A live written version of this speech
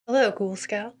Hello, Ghoul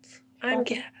Scouts. I'm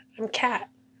Okay. Kat. I'm Kat,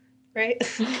 right?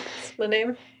 That's my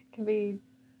name. Can be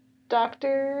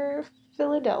Dr.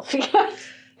 Philadelphia.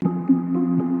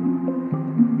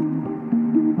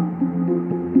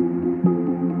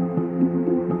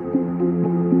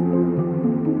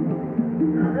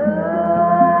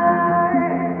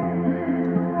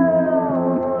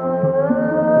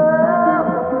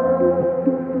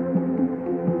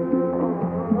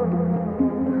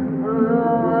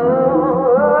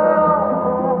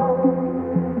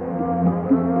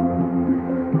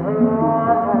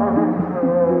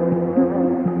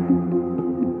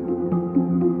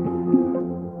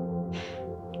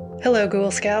 Hello,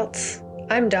 Ghoul Scouts.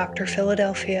 I'm Dr.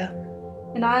 Philadelphia.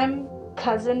 And I'm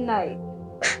Cousin Knight.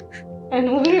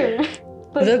 And we're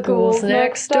The Ghouls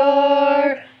Next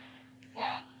Door.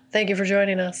 Yeah. Thank you for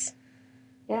joining us.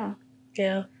 Yeah.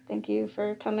 Yeah, Thank you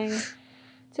for coming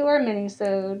to our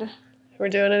mini-sode. we're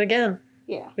doing it again.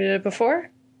 Yeah. We did it before?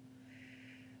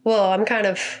 Well, I'm kind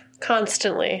of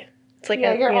constantly. It's like,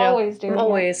 Yeah, you're always doing I'm it.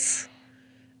 always.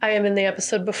 I am in the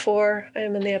episode before. I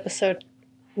am in the episode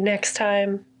next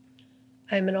time.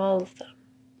 I'm in all of them.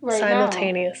 Right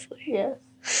Simultaneously. now.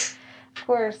 Yes. Of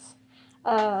course.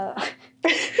 I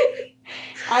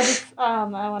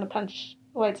want to punch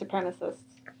white supremacists.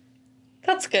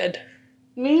 That's good.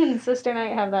 Me and Sister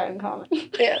Knight have that in common.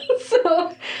 Yeah.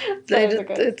 So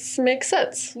It makes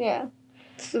sense. yeah.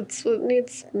 It's what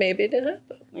needs maybe to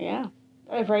happen. Yeah.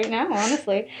 Right now,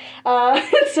 honestly.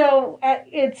 So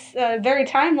it's very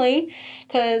timely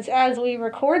because as we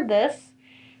record this,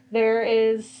 there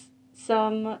is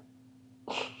some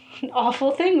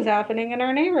awful things happening in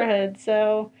our neighborhood.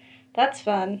 So that's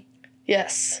fun.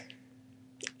 Yes.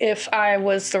 If I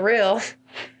was the real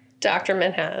Dr.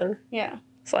 Manhattan Yeah.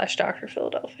 / Dr.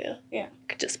 Philadelphia, Yeah. I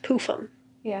could just poof them.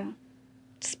 Yeah.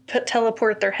 Just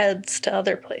teleport their heads to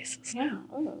other places. Yeah.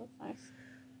 Oh, that's nice.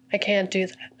 I can't do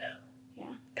that now.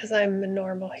 Yeah. Because I'm a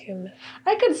normal human.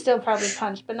 I could still probably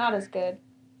punch, but not as good.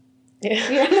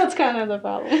 Yeah. Yeah, that's kind of the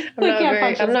problem.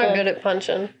 I'm not good at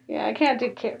punching. Yeah, I can't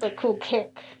do the cool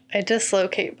kick. I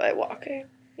dislocate by walking.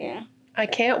 Yeah. I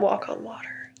can't walk on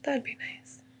water. That'd be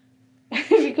nice. If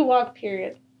you could walk,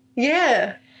 period.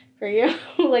 Yeah. For you.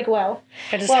 Like, well.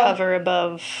 I just hover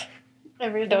above.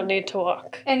 Everything. Don't need to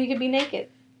walk. And you could be naked.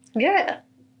 Yeah.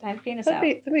 Have penis out.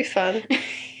 That'd be fun.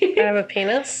 I have a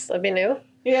penis. That'd be new.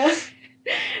 Yeah.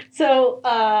 So,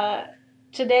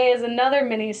 today is another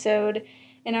mini-sode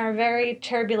in our very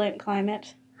turbulent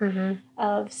climate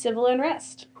of civil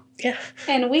unrest. Yeah.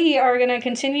 And we are going to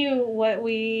continue what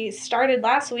we started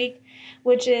last week,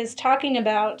 which is talking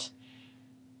about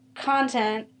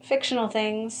content, fictional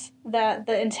things, that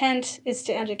the intent is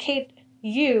to educate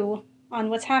you on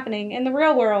what's happening in the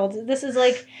real world. This is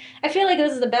like, I feel like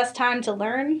this is the best time to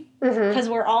learn because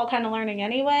we're all kind of learning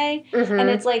anyway. And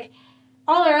it's like,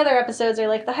 all our other episodes are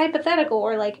like the hypothetical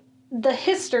or like the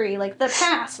history, like the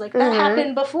past, like that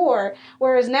happened before.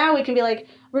 Whereas now we can be like,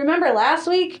 remember last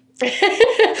week?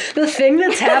 The thing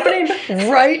that's happening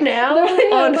right now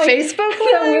on like, Facebook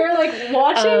that we're like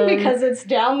watching because it's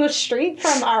down the street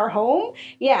from our home.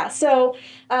 Yeah, so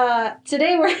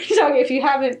today we're talking, if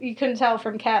you couldn't tell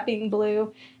from Kat being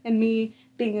blue and me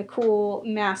being a cool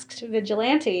masked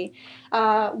vigilante,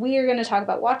 we are going to talk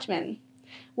about Watchmen,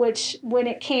 which when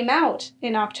it came out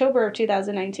in October of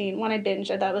 2019, when I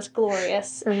binged, I thought it was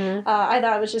glorious. I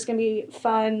thought it was just going to be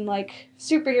fun, like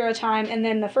superhero time, and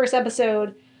then the first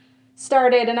episode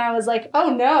started and I was like, oh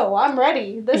no, I'm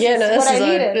ready. This is what I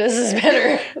needed. This is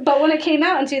better. But when it came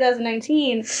out in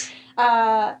 2019,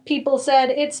 people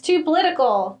said it's too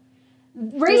political.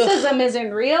 Racism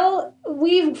isn't real.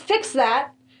 We've fixed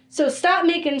that. So stop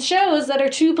making shows that are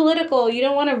too political. You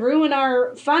don't want to ruin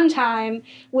our fun time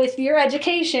with your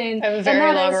education. I have a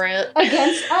very long rant.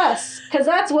 Against us. Because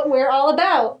that's what we're all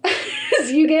about.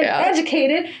 Is you get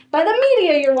educated by the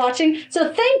media you're watching.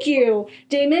 So thank you,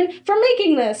 Damon, for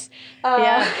making this.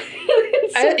 I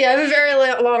have a very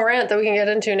long rant that we can get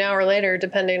into now or later,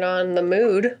 depending on the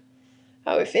mood.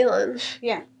 How we feeling.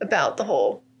 Yeah. About the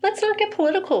whole, let's not get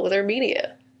political with our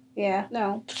media. Yeah,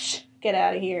 no. Get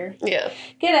out of here. Yeah.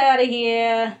 Get out of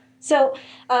here. So,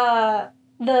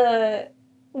 the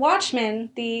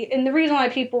Watchmen, and the reason why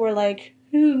people were like,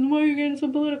 why are you getting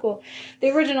so political?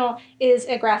 The original is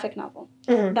a graphic novel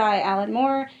by Alan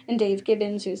Moore and Dave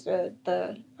Gibbons, who's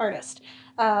the artist.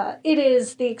 It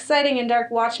is the exciting and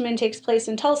dark Watchmen takes place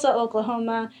in Tulsa,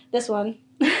 Oklahoma. This one.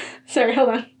 Sorry, hold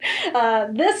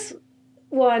on. This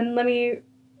one,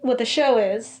 what the show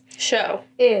is. Show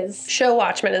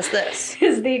Watchmen is this.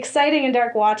 Is the exciting and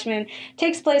dark Watchmen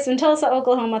takes place in Tulsa,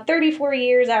 Oklahoma, 34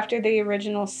 years after the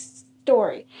original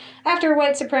story. After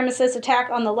white supremacists attack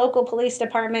on the local police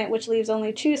department, which leaves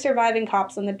only 2 surviving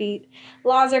cops on the beat,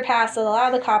 laws are passed that allow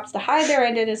the cops to hide their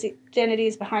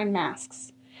identities behind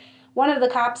masks. One of the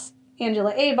cops,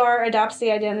 Angela Abar, adopts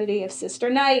the identity of Sister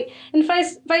Night and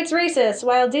fights racists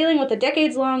while dealing with the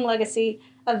decades-long legacy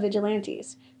of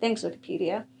vigilantes. Thanks,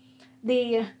 Wikipedia.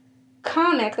 The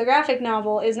comic, the graphic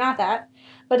novel, is not that,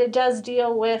 but it does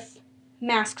deal with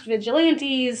masked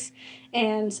vigilantes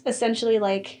and essentially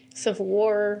like Civil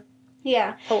War.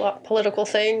 Yeah. Political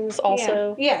things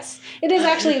also. Yeah. Yes. It is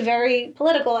actually very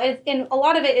political. And a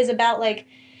lot of it is about, like,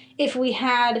 if we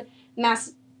had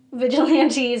mass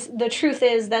vigilantes, the truth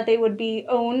is that they would be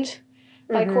owned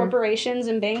by corporations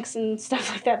and banks and stuff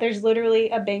like that. There's literally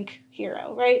a bank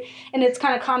hero, right? And it's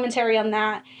kind of commentary on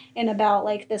that and about,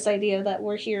 like, this idea that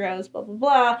we're heroes, blah, blah,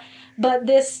 blah. But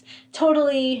this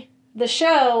totally, the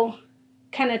show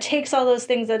kind of takes all those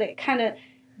things that it kind of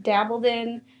dabbled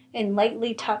in and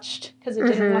lightly touched because it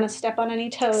didn't want to step on any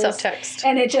toes. Subtext.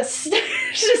 And it just,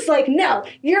 it's just like, no,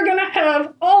 you're going to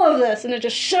have all of this. And it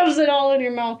just shoves it all in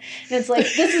your mouth. And it's like,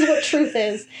 this is what truth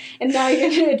is. And now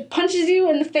it punches you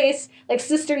in the face like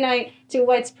Sister Night to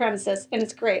white supremacists. And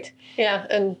it's great. Yeah,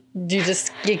 and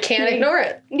you can't ignore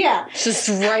it. Yeah. It's just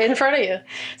right in front of you.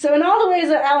 So in all the ways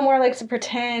that Al Moore likes to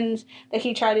pretend that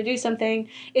he tried to do something,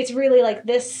 it's really like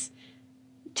this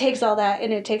takes all that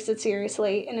and it takes it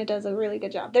seriously and it does a really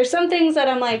good job. There's some things that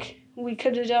I'm like, we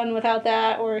could have done without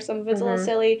that, or some of it's a little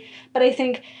silly, but I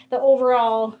think the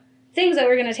overall things that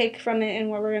we're going to take from it and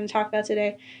what we're going to talk about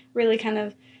today really kind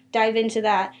of dive into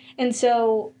that. And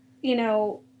so, you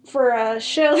know, for a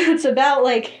show that's about,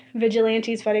 like,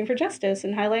 vigilantes fighting for justice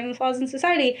and highlighting the flaws in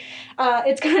society,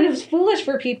 it's kind of foolish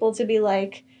for people to be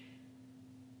like,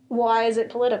 why is it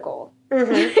political?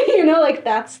 You know, like,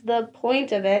 that's the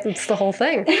point of it. It's the whole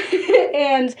thing.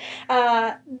 And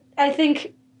I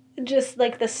think just,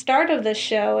 like, the start of this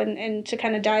show, and to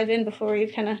kind of dive in before we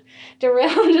kind of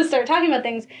derail and just start talking about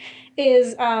things,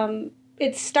 is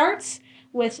it starts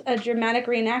with a dramatic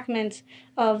reenactment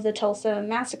of the Tulsa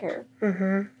Massacre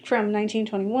from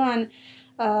 1921,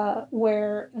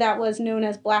 where that was known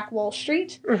as Black Wall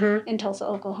Street in Tulsa,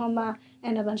 Oklahoma,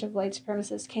 and a bunch of white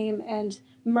supremacists came and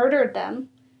murdered them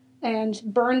and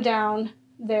burned down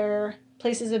their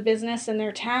places of business in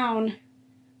their town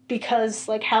because,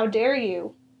 like, how dare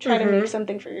you try to make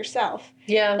something for yourself?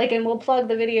 Yeah. Like, and we'll plug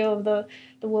the video of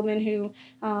the woman who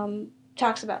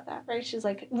talks about that, right? She's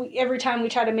like, every time we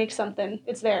try to make something,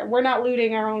 it's there. We're not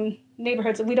looting our own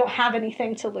neighborhoods, and we don't have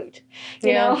anything to loot,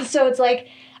 you know? So it's like,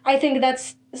 I think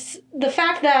that's the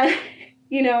fact that,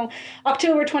 you know,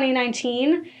 October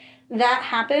 2019, that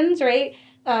happens, right?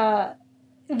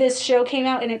 This show came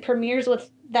out and it premieres with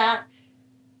that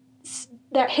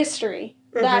history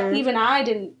that even I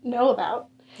didn't know about.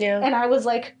 Yeah. And I was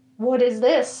like, what is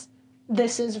this?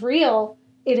 This is real.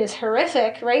 It is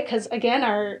horrific, right? Because, again,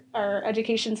 our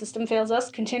education system fails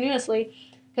us continuously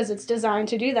because it's designed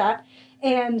to do that.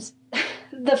 And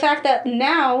the fact that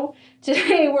now,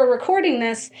 today, we're recording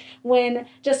this when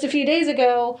just a few days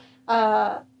ago,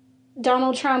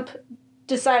 Donald Trump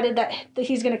decided that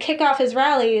he's going to kick off his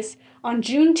rallies on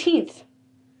Juneteenth,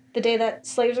 the day that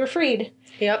slaves were freed.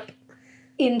 Yep.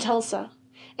 In Tulsa.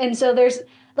 And so there's,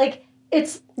 like,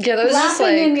 it's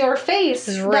laughing in your face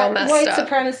that white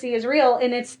supremacy is real,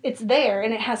 and it's there,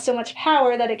 and it has so much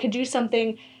power that it could do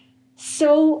something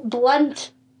so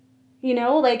blunt, you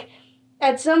know? Like,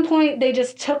 at some point, they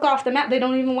just took off the map. They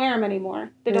don't even wear them anymore.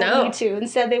 They don't need to.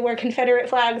 Instead, they wear Confederate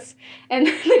flags, and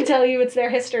they tell you it's their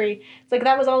history. It's like,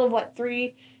 that was all of,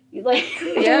 3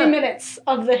 minutes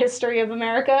of the history of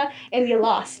America, and you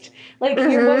lost. Like, what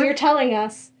you're telling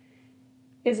us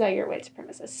is that you're white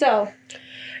supremacist. So,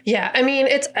 yeah, I mean,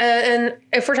 it's and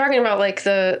if we're talking about, like,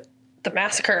 the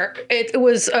massacre, it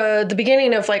was the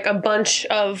beginning of, like, a bunch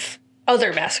of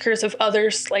other massacres of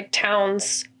others, like,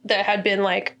 towns that had been,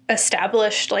 like,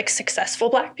 established, like, successful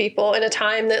Black people in a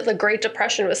time that the Great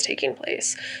Depression was taking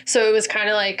place. So it was kind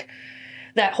of like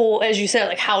that whole, as you said,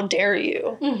 like, how dare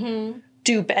you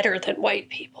do better than white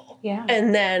people? Yeah.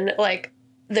 And then, like,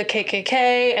 the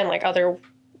KKK and, like, other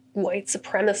white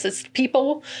supremacist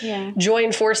people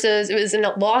joined forces. It was in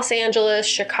Los Angeles,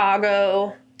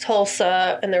 Chicago,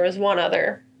 Tulsa, and there was one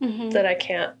other that I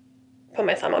can't put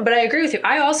my thumb on. But I agree with you.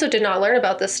 I also did not learn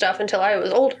about this stuff until I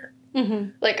was older.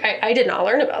 Like, I did not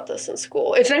learn about this in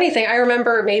school. If anything, I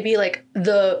remember maybe, like,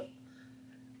 the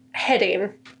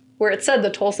heading where it said the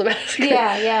Tulsa Massacre.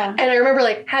 Yeah, yeah. And I remember,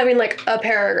 like, having, like, a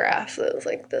paragraph that was,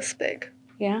 like, this big.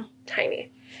 Yeah.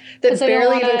 Tiny. That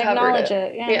barely even covered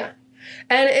it. Yeah.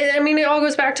 And, it all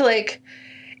goes back to, like,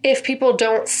 if people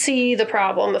don't see the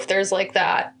problem, if there's, like,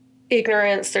 that,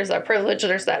 ignorance, there's that privilege,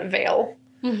 there's that veil.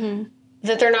 Mm-hmm.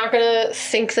 That they're not going to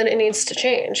think that it needs to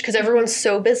change because everyone's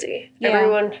so busy. Yeah.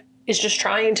 Everyone is just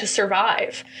trying to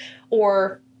survive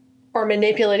or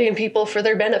manipulating people for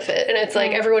their benefit. And it's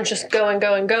like everyone's just going,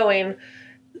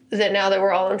 that now that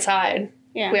we're all inside,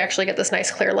 we actually get this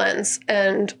nice clear lens.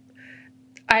 And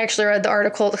I actually read the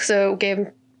article, so Gabe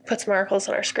put some articles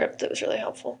in our script that was really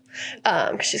helpful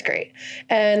because she's great.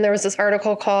 And there was this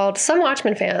article called "Some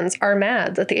Watchmen fans are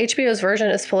mad that the HBO's version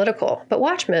is political, but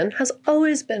Watchmen has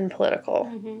always been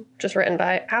political," just written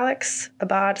by Alex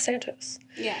Abad Santos.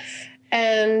 Yes.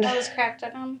 And that was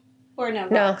Cracked.com? Or no,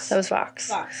 Vox? No, that was Vox.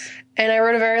 Vox. And I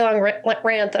wrote a very long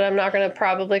rant that I'm not going to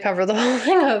probably cover the whole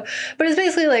thing of. But it's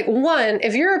basically like, one,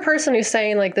 if you're a person who's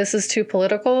saying, like, this is too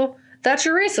political, that's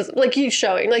your racism. Like, you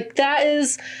showing. Like, that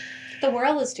is... The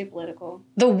world is too political.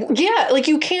 Like,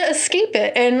 you can't escape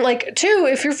it. And, like, two,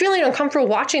 if you're feeling uncomfortable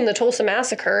watching the Tulsa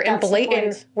Massacre and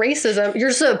blatant racism,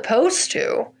 you're supposed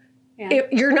to. Yeah.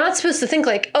 You're not supposed to think,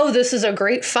 like, oh, this is a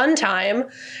great fun time.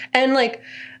 And, like,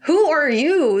 who are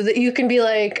you that you can be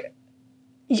like...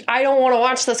 I don't want to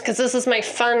watch this because this is my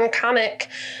fun comic.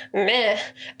 Meh.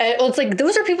 And it's like,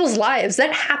 those are people's lives.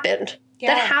 That happened.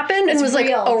 Yeah. That happened and was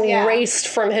real. Like erased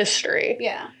from history.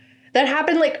 Yeah. That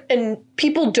happened, like, and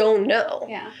people don't know.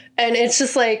 Yeah. And it's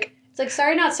just like... It's like,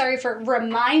 sorry, not sorry for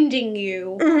reminding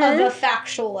you of a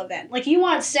factual event. Like, you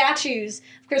want statues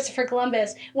of Christopher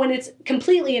Columbus when it's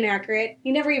completely inaccurate.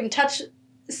 He never even touched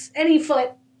any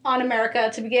foot on America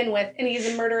to begin with, and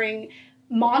he's a murdering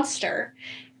monster.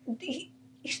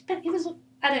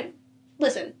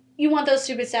 Listen, you want those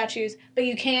stupid statues, but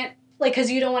you can't, like, because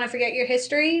you don't want to forget your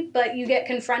history, but you get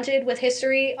confronted with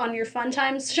history on your Fun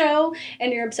Times show,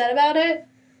 and you're upset about it.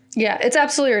 Yeah, it's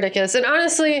absolutely ridiculous. And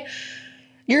honestly,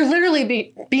 you're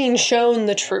literally being shown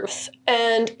the truth.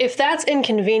 And if that's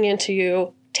inconvenient to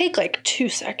you, take, like, 2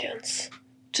 seconds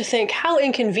to think how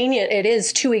inconvenient it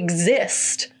is to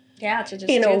exist. Yeah, to just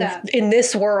do that. In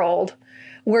this world.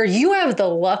 Where you have the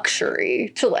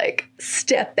luxury to, like,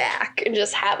 step back and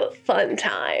just have a fun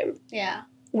time. Yeah.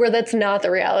 Where that's not the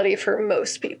reality for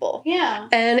most people. Yeah.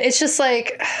 And it's just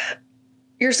like,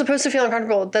 you're supposed to feel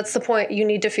uncomfortable. That's the point. You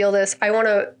need to feel this. I want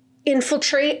to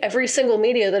infiltrate every single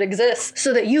media that exists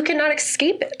so that you cannot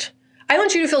escape it. I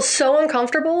want you to feel so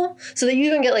uncomfortable so that you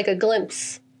can get, like, a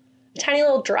glimpse. A tiny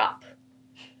little drop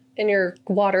in your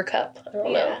water cup. I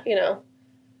don't know,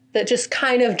 that just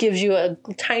kind of gives you a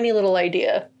tiny little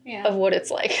idea of what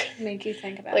it's like. Make you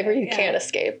think about like, where you can't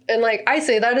escape. And, like, I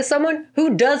say that as someone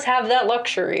who does have that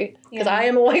luxury. Because I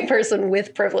am a white person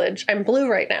with privilege. I'm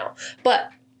blue right now.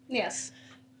 But, yes,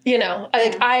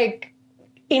 I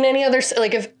in any other...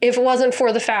 Like, if it wasn't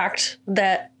for the fact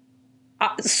that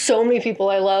so many people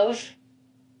I love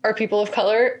are people of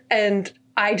color, and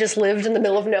I just lived in the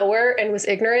middle of nowhere and was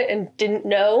ignorant and didn't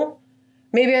know...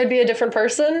 Maybe I'd be a different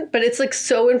person, but it's, like,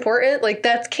 so important. Like,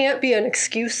 that can't be an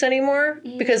excuse anymore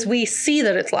because we see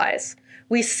that it's lies.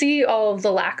 We see all of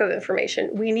the lack of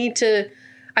information.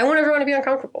 I want everyone to be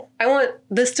uncomfortable. I want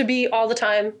this to be all the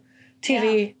time.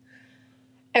 TV. Yeah.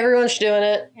 Everyone's doing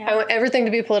it. Yeah. I want everything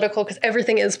to be political because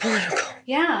everything is political.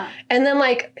 Yeah. And then,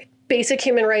 like, basic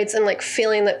human rights and, like,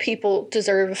 feeling that people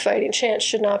deserve a fighting chance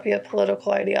should not be a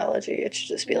political ideology. It should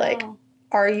just be like,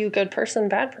 are you good person,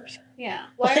 bad person? Yeah.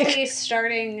 Why are we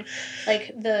starting,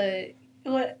 like,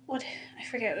 what I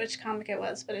forget which comic it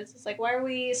was, but it's just like, why are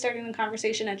we starting the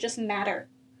conversation at just matter?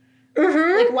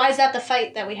 Mm-hmm. Like, why is that the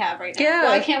fight that we have right now? Yeah.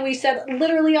 Why can't we set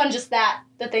literally on just that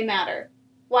they matter?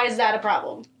 Why is that a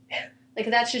problem?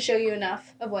 Like, that should show you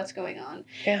enough of what's going on.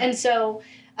 Yeah. And so,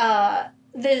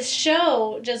 this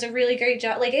show does a really great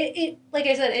job. Like, it like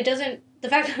I said, it doesn't... The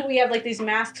fact that we have, like, these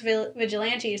masked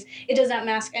vigilantes, it does not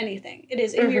mask anything. It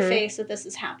is in your face that this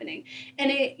is happening. And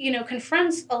it,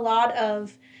 confronts a lot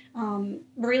of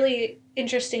really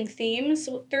interesting themes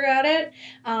throughout it.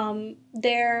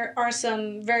 There are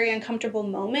some very uncomfortable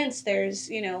moments. There's,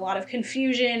 a lot of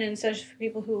confusion, and especially for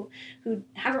people who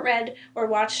haven't read or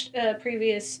watched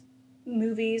previous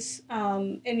movies.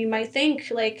 And you might think,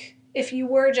 like, if you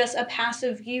were just a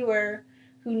passive viewer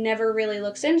who never really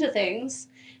looks into things,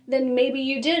 then maybe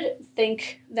you did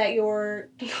think that your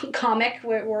comic,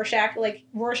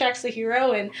 Rorschach's the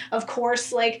hero, and of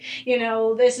course,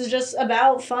 this is just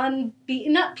about fun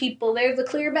beating up people. They're the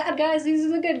clear bad guys, these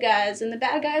are the good guys, and the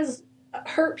bad guys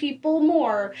hurt people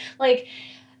more. Like,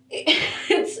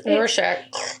 it's Rorschach.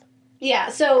 Yeah,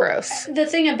 so gross. The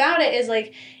thing about it is,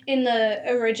 like, in the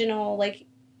original, like,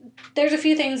 there's a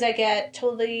few things that get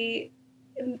totally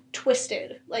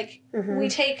twisted. Like, we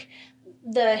take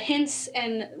the hints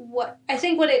and what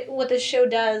this show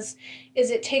does is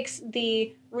it takes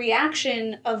the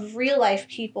reaction of real life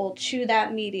people to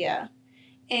that media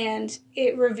and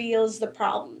it reveals the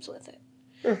problems with it.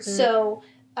 Mm-hmm. So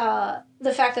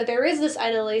the fact that there is this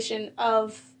idolization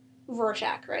of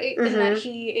Rorschach, right? Mm-hmm. And that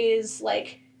he is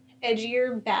like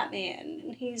edgier Batman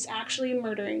and he's actually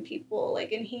murdering people,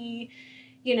 like, and he,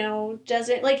 you know,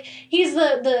 doesn't, like, he's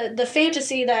the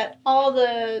fantasy that all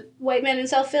the white men in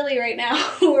South Philly right now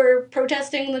who are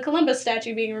protesting the Columbus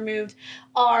statue being removed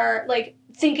are, like,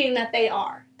 thinking that they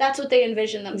are. That's what they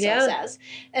envision themselves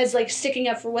as, like, sticking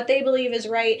up for what they believe is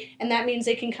right, and that means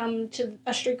they can come to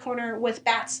a street corner with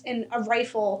bats and a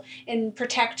rifle and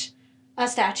protect a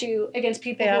statue against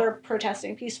people who are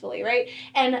protesting peacefully, right?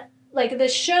 And like, the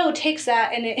show takes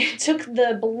that, and it took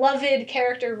the beloved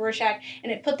character of Rorschach,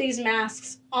 and it put these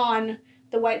masks on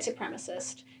the white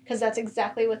supremacist, because that's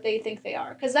exactly what they think they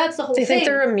are. Because that's the whole thing. They think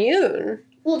they're immune.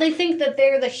 Well, they think that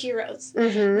they're the heroes.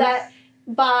 Mm-hmm. That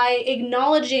by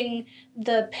acknowledging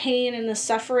the pain and the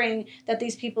suffering that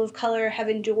these people of color have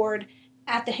endured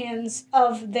at the hands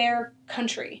of their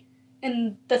country,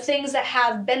 and the things that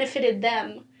have benefited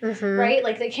them, mm-hmm. right?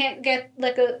 Like, they can't get,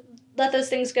 like, let those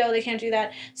things go. They can't do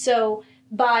that. So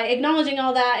by acknowledging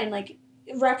all that and, like,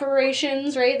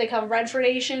 reparations, right? They call them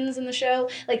redfredations in the show.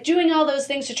 Like, doing all those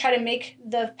things to try to make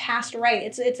the past right.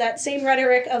 It's that same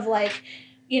rhetoric of, like,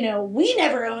 you know, we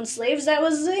never owned slaves. That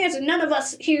was the answer. None of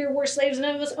us here were slaves.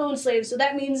 None of us owned slaves. So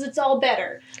that means it's all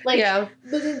better. Like,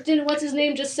 didn't what's his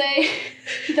name just say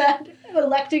that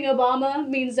electing Obama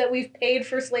means that we've paid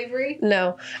for slavery?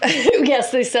 No.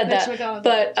 Yes, they said Mitch that. McConnell.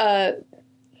 But,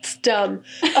 it's dumb.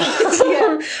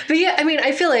 But yeah, I mean,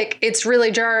 I feel like it's really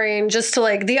jarring just to,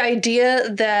 like, the idea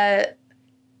that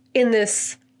in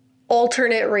this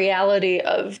alternate reality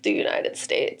of the United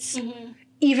States, mm-hmm.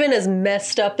 even as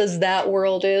messed up as that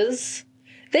world is,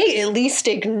 they at least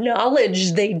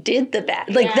acknowledge they did the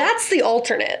bad. Like, that's the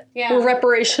alternate where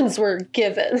reparations were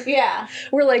given. Yeah.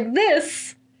 We're like,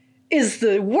 this is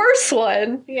the worst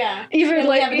one. Yeah. Even, and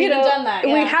like, you know, done that,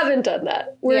 we haven't done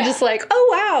that. We're just like, oh,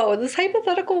 wow, this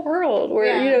hypothetical world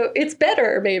where, you know, it's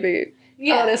better, maybe,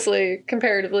 honestly,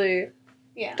 comparatively.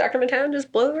 Yeah. Dr. Manhattan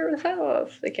just blows everyone's head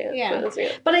off. They can't. Yeah.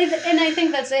 But I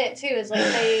think that's it, too, is, like,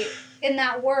 they, in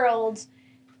that world,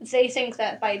 they think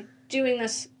that by doing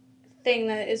this thing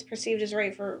that is perceived as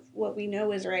right for what we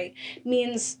know is right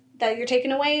means that you're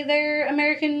taking away their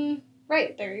American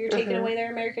right there. You're taking away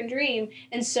their American dream.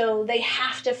 And so they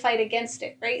have to fight against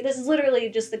it, right? This is literally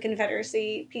just the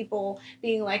Confederacy people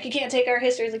being like, you can't take our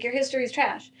history. It's like, your history is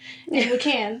trash. And we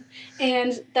can.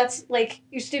 And that's, like,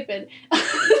 you're stupid. Like,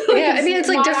 I mean, it's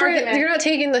like different. Argument. You're not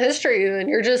taking the history even.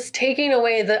 You're just taking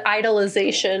away the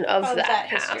idolization of that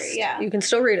past. History, You can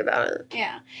still read about it.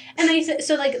 Yeah. And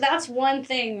so, like, that's one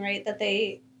thing, right, that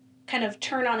they kind of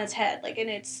turn on its head. Like, and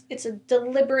it's a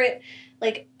deliberate,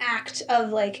 like, act of,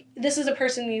 like, this is a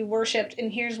person you worshipped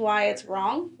and here's why it's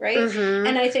wrong, right? Mm-hmm.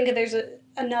 And I think that there's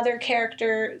another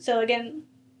character. So again,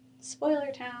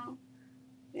 Spoiler Town.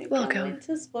 Welcome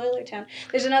to Spoiler Town.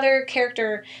 There's another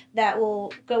character that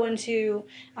will go into,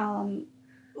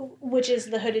 which is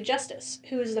the Hooded Justice,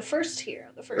 who is the first hero,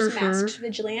 the first masked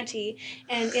vigilante,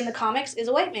 and in the comics is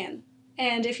a white man.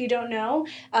 And if you don't know,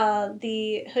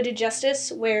 the Hooded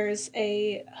Justice wears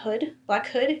a hood, black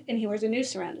hood, and he wears a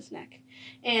noose around his neck.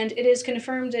 And it is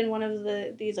confirmed in one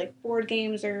of these, like, board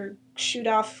games or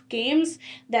shoot-off games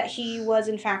that he was,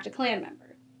 in fact, a Klan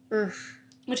member.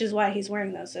 Which is why he's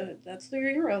wearing those. So that's the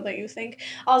hero that you think.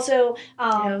 Also,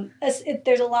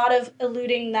 there's a lot of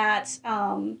alluding that,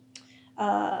 oh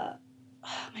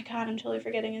my god, I'm totally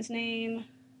forgetting his name.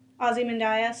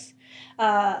 Ozymandias.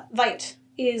 Veidt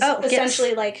is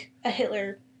essentially like a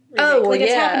Hitler remake. Like,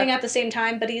 it's happening at the same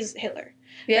time, but he's Hitler.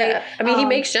 Yeah. Right? I mean, he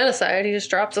makes genocide. He just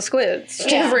drops a squid. It's a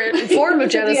different form of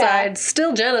genocide.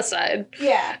 Still genocide.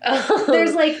 Yeah.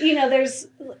 There's, like, you know, there's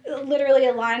literally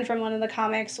a line from one of the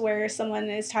comics where someone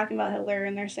is talking about Hitler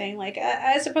and they're saying, like,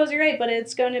 I suppose you're right, but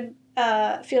it's going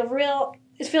to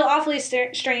feel awfully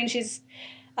strange. He's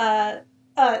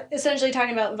essentially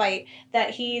talking about Veidt, that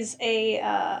he's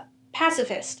a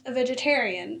pacifist, a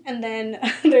vegetarian, and then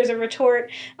there's a retort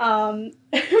from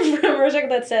Rorschach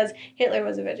that says Hitler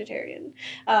was a vegetarian,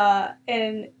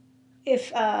 and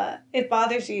if it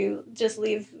bothers you, just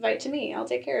leave Veidt to me. I'll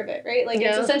take care of it, right? Like,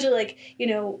 it's essentially like, you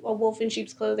know, a wolf in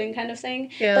sheep's clothing kind of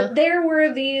thing. Yeah. But there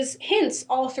were these hints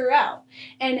all throughout,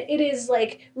 and it is,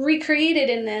 like,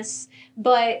 recreated in this,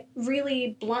 but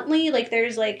really bluntly. Like,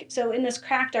 there's, like, so in this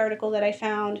Cracked article that I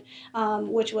found,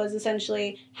 which was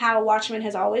essentially how Watchmen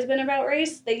has always been about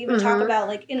race, they even talk about,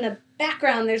 like, in the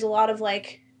background, there's a lot of,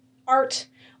 like, art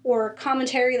or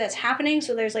commentary that's happening.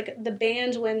 So there's like the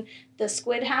band when the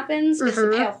squid happens is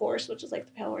the pale horse, which is like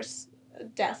the pale horse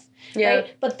death,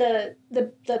 right? But the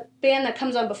band that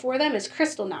comes on before them is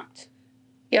Kristallnacht.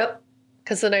 Yep,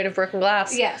 because the Night of Broken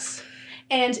Glass. Yes.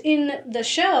 And in the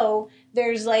show,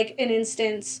 there's like an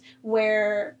instance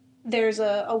where there's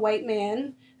a white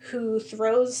man who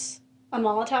throws a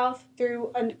Molotov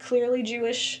through a clearly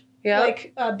Jewish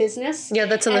business. Yeah,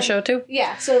 that's in the show too.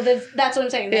 Yeah, so that's what I'm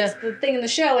saying. That's the thing in the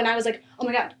show, and I was like, oh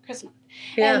my god, Kristallnacht.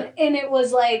 Yeah. And it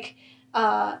was like,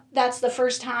 that's the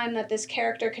first time that this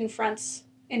character confronts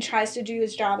and tries to do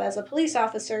his job as a police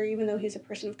officer, even though he's a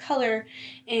person of color,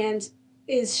 and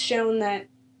is shown that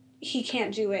he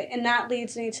can't do it. And that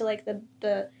leads me to like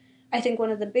the I think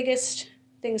one of the biggest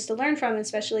things to learn from,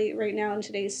 especially right now in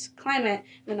today's climate,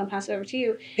 and then I'll pass it over to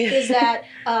you, is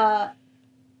that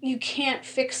you can't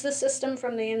fix the system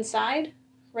from the inside,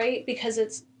 right? Because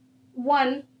it's,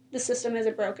 one, the system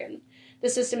isn't broken. The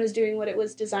system is doing what it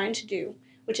was designed to do,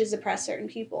 which is oppress certain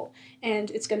people.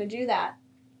 And it's going to do that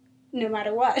no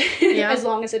matter what, as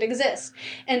long as it exists.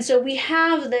 And so we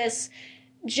have this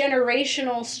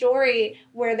generational story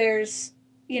where there's,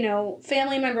 you know,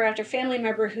 family member after family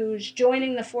member who's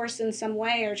joining the force in some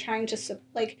way or trying to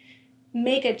like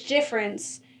make a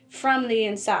difference from the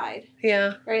inside.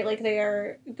 Yeah. Right? Like they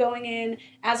are going in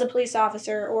as a police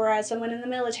officer or as someone in the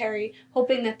military,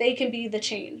 hoping that they can be the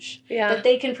change. Yeah. That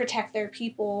they can protect their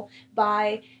people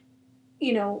by,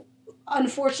 you know,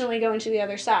 unfortunately going to the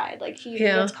other side. Like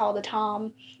let's call the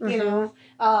Tom, you know,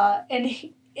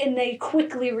 and they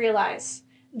quickly realize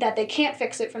that they can't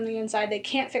fix it from the inside. They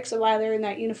can't fix it while they're in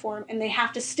that uniform, and they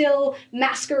have to still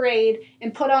masquerade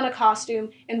and put on a costume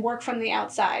and work from the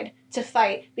outside to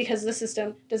fight because the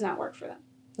system does not work for them.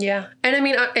 Yeah. And I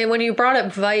mean, when you brought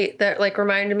up Veidt, that like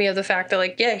reminded me of the fact that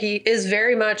like, yeah, he is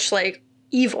very much like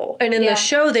evil. And in the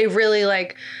show, they really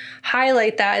like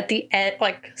highlight that at the end,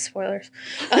 like spoilers,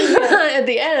 at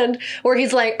the end where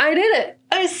he's like, I did it.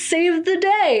 I saved the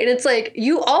day. And it's like,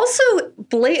 you also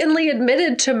blatantly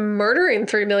admitted to murdering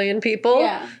 3 million people.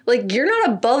 Yeah. Like, you're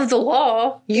not above the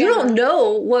law. You don't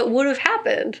know what would have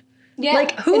happened. Yeah.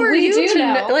 Like, who are you to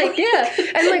know? Like, yeah.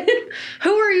 And like,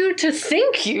 who are you to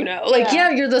think you know? Like, yeah,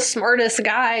 you're the smartest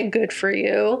guy. Good for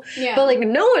you. Yeah. But like,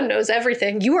 no one knows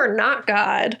everything. You are not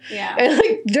God. Yeah. And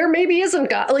like, there maybe isn't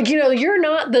God. Like, you know, you're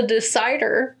not the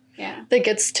decider that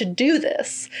gets to do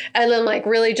this. And then like,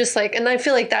 really just like, and I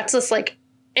feel like that's just like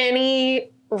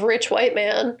any rich white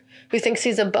man who thinks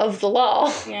he's above the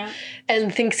law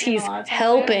and thinks he's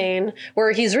helping,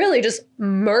 where he's really just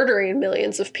murdering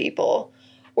millions of people.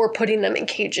 Or putting them in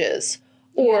cages,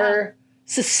 or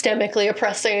systemically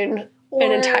oppressing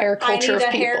an entire culture of people.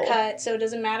 I need a haircut, so it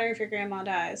doesn't matter if your grandma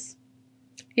dies.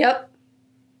 Yep.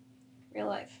 Real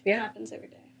life. It happens every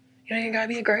day. You know, you gotta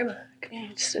be a grandma.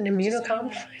 Just an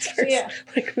immunocompromised person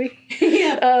like me.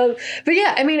 But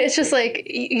yeah, I mean, it's just like,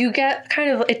 you get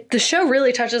kind of, the show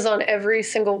really touches on every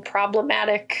single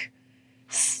problematic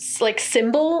like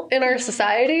symbol in our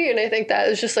society, and I think that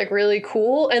is just like really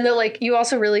cool. And then like you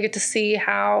also really get to see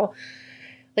how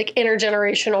like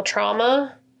intergenerational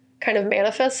trauma kind of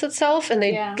manifests itself, and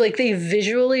they like they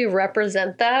visually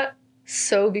represent that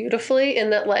so beautifully, in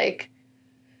that like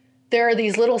there are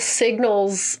these little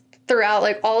signals throughout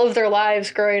like all of their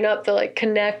lives growing up that like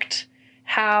connect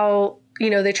how, you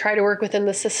know, they try to work within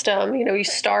the system. You know, you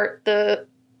start the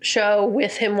show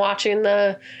with him watching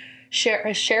the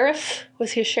sheriff.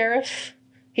 Was he a sheriff?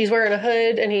 He's wearing a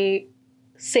hood and he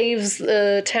saves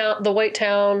the white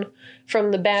town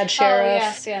from the bad sheriff.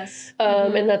 Oh, yes.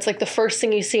 And that's like the first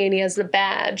thing you see, and he has the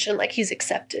badge, and like he's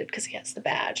accepted because he has the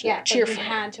badge. Yeah, but he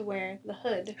had to wear the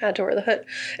hood.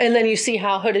 And then you see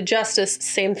how Hooded Justice,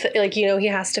 same thing. Like, you know, he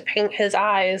has to paint his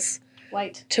eyes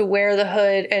white to wear the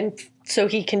hood, and so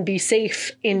he can be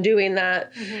safe in doing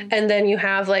that. And then you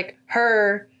have like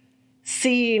her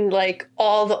seeing like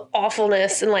all the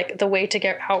awfulness and like the way to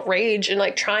get outraged and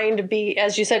like trying to be,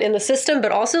 as you said, in the system,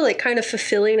 but also like kind of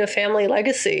fulfilling a family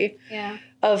legacy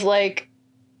of like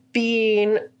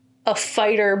being a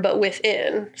fighter but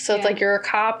within. So it's like you're a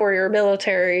cop or you're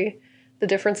military. The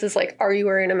difference is like, are you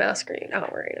wearing a mask or are you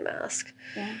not wearing a mask?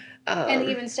 And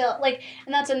even still, like,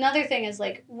 and that's another thing is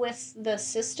like with the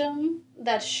system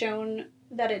that's shown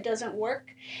that it doesn't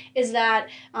work, is that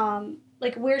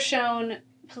like we're shown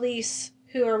police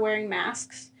who are wearing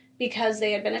masks because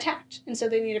they had been attacked, and so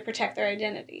they need to protect their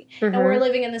identity. And we're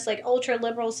living in this like ultra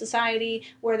liberal society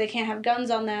where they can't have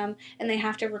guns on them, and they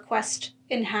have to request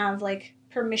and have like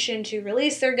permission to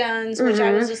release their guns, which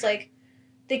I was just like,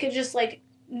 they could just like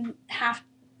have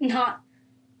not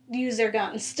use their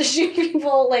guns to shoot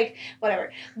people, like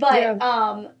whatever. But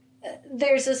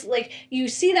there's this, like, you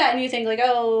see that and you think, like,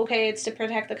 oh, okay, it's to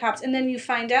protect the cops. And then you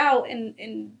find out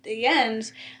in the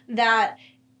end that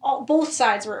both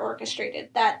sides were orchestrated.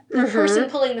 That the person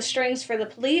pulling the strings for the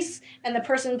police and the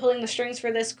person pulling the strings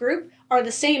for this group are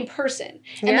the same person.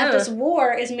 And that this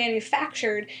war is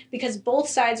manufactured because both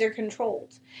sides are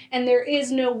controlled. And there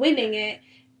is no winning it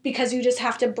because you just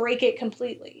have to break it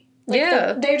completely.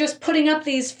 Like they're just putting up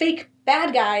these fake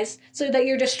bad guys so that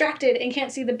you're distracted and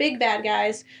can't see the big bad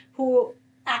guys who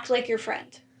act like your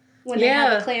friend when they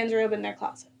have a Klan's robe in their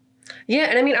closet. Yeah,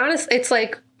 and I mean, honestly, it's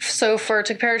like, so to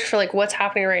compare it for like what's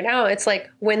happening right now, it's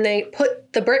like when they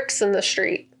put the bricks in the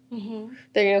street,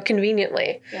 they're, you know,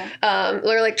 conveniently,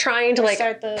 they're like trying to like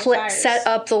set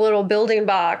up the little building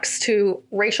blocks to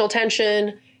racial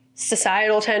tension,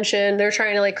 societal tension. They're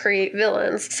trying to like create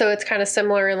villains. So it's kind of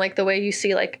similar in like the way you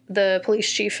see like the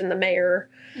police chief and the mayor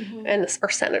and or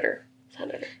senator.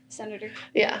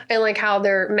 Yeah. And like how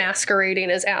they're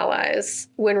masquerading as allies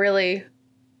when really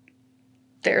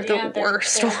they're the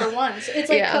worst they're the ones. It's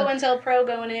like COINTELPRO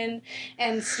going in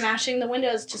and smashing the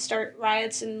windows to start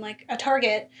riots in like a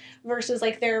Target versus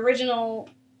like their original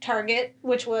target,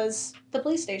 which was the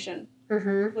police station,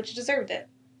 which deserved it.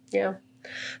 Yeah.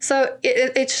 So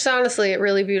it just honestly, it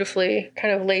really beautifully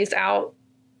kind of lays out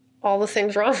all the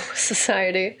things wrong with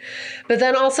society. But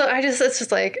then also it's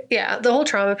just like, the whole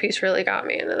trauma piece really got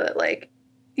me into that. Like,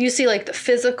 you see like the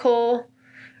physical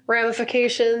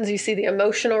ramifications, you see the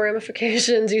emotional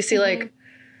ramifications, you see like,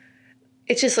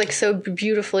 it's just like so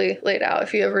beautifully laid out.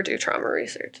 If you ever do trauma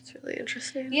research, it's really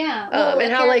interesting. Yeah. Well,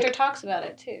 and how like talks about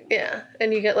it too. Yeah.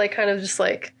 And you get like kind of just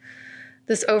like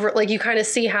this like you kind of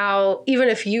see how even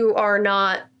if you are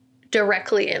not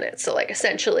directly in it, so like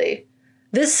essentially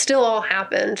this still all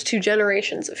happened to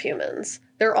generations of humans.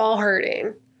 They're all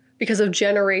hurting because of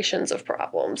generations of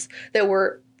problems that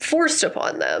were forced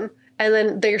upon them. And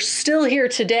then they're still here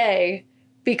today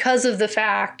because of the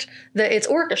fact that it's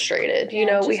orchestrated. You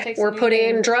know, we're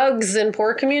putting drugs in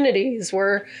poor communities.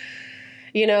 We're,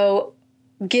 you know,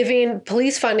 giving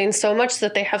police funding so much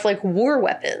that they have like war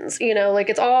weapons. You know, like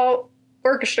it's all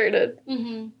orchestrated.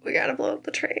 We gotta blow up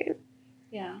the train.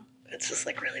 Yeah. It's just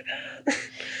like really bad.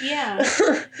 Yeah.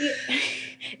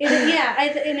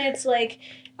 And it's like,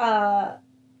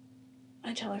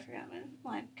 until I forgot my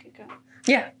line. Could go.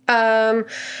 Yeah.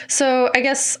 So I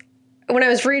guess when I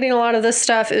was reading a lot of this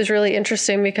stuff, it was really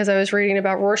interesting because I was reading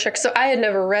about Rorschach. So I had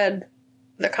never read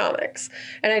the comics.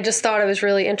 And I just thought it was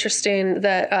really interesting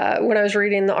that when I was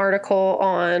reading the article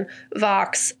on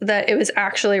Vox, that it was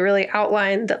actually really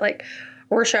outlined that like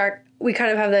Rorschach, we kind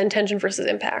of have the intention versus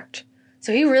impact.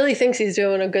 So he really thinks he's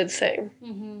doing a good thing,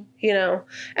 you know?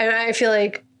 And I feel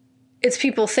like it's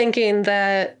people thinking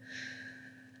that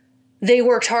they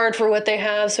worked hard for what they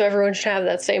have, so everyone should have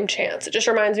that same chance. It just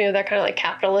reminds me of that kind of like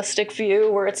capitalistic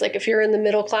view where it's like if you're in the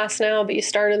middle class now, but you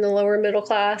start in the lower middle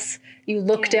class, you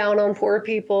look down on poor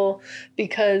people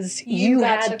because you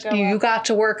got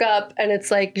to work up, and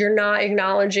it's like you're not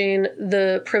acknowledging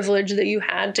the privilege that you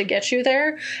had to get you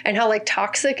there and how like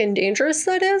toxic and dangerous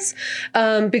that is.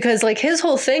 Because like his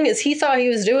whole thing is he thought he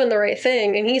was doing the right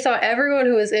thing, and he thought everyone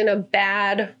who was in a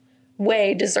bad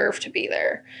way deserved to be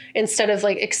there, instead of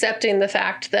like accepting the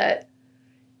fact that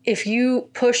if you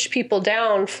push people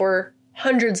down for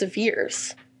hundreds of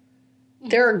years,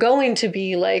 there are going to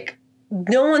be like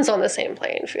no one's on the same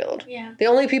playing field. Yeah. The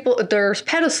only people, there's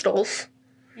pedestals.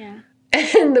 Yeah.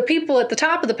 And the people at the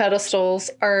top of the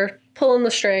pedestals are pulling the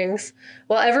strings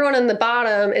while everyone on the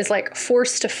bottom is like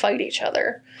forced to fight each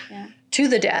other to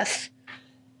the death.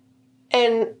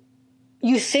 And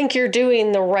you think you're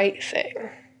doing the right thing.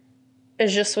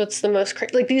 Is just what's the most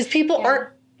crazy. Like these people aren't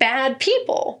bad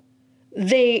people.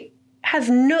 They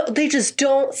just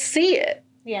don't see it.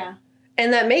 Yeah.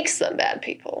 And that makes them bad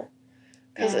people.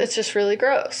 Because it's just really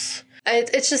gross.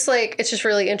 It's just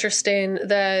really interesting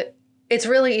that it's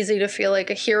really easy to feel like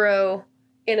a hero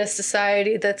in a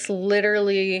society that's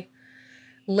literally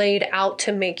laid out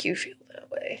to make you feel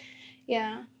that way.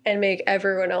 Yeah. And make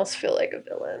everyone else feel like a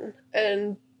villain.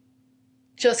 And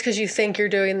just because you think you're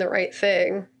doing the right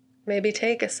thing, maybe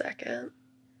take a second,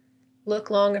 look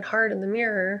long and hard in the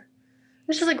mirror,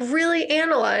 and just like really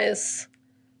analyze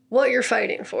what you're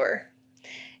fighting for.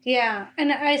 Yeah,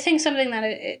 and I think something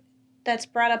that that's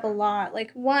brought up a lot,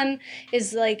 like one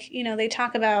is like, you know, they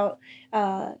talk about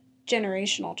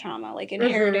generational trauma, like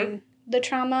inheriting the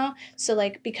trauma. So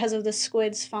like because of the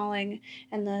squids falling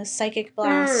and the psychic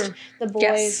blast, the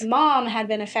boy's mom had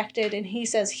been affected, and he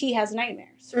says he has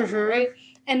nightmares from her, right?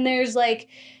 And there's like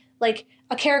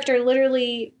a character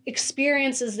literally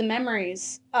experiences the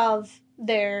memories of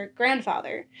their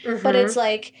grandfather, but it's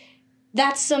like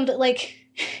that's something like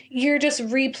you're just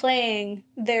replaying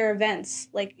their events.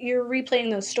 Like, you're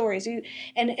replaying those stories.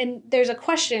 And there's a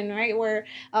question, right, where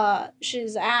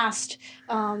she's asked,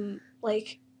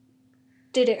 like,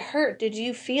 did it hurt? Did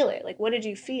you feel it? Like, what did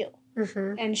you feel?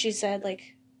 Mm-hmm. And she said,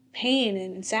 like, pain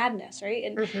and sadness, right?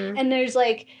 And Mm-hmm. and there's,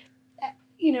 like,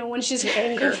 you know, when she's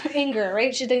Anger,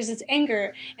 right? She thinks it's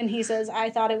anger, and he says,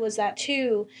 I thought it was that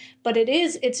too, but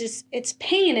it's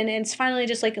pain, and it's finally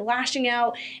just like lashing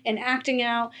out and acting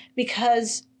out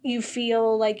because you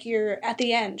feel like you're at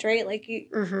the end, right? Like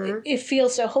it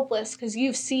feels so hopeless because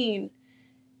you've seen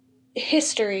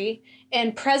history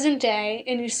and present day,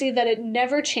 and you see that it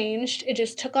never changed. It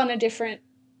just took on a different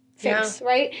face,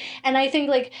 right? And I think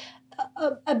like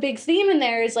a big theme in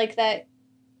there is like that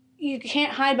you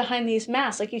can't hide behind these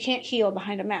masks. Like, you can't heal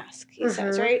behind a mask, he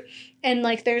says, right? And,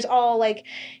 like, there's all, like,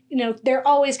 you know, they're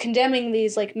always condemning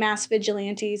these, like, mass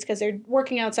vigilantes because they're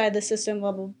working outside the system,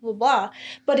 blah, blah, blah, blah.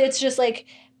 But it's just, like,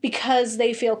 because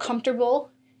they feel comfortable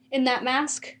in that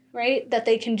mask, right? That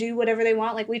they can do whatever they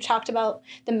want. Like, we talked about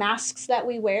the masks that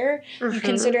we wear. You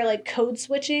consider, like, code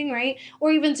switching, right?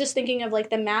 Or even just thinking of,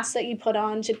 like, the mask that you put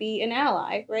on to be an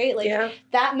ally, right? Like,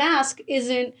 that mask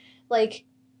isn't, like,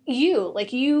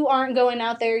 you aren't going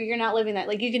out there, you're not living that.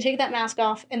 Like, you can take that mask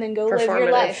off and then go live your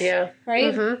life,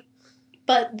 right?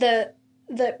 But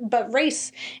but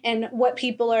race and what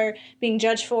people are being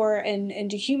judged for and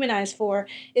dehumanized for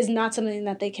is not something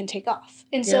that they can take off.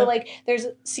 And so, like, there's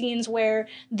scenes where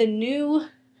the new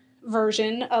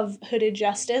version of Hooded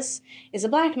Justice is a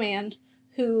black man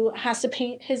who has to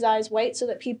paint his eyes white so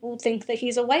that people think that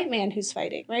he's a white man who's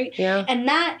fighting, right? Yeah. And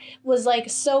that was, like,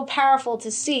 so powerful to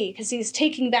see because he's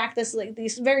taking back this, like,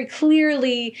 these very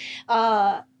clearly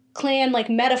clan, like,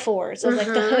 metaphors of, like,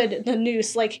 the hood, the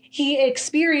noose. Like, he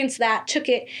experienced that, took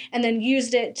it, and then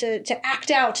used it to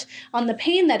act out on the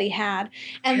pain that he had.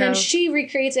 And then she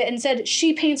recreates it and said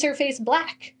she paints her face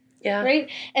black. Yeah. Right?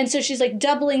 And so she's, like,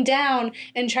 doubling down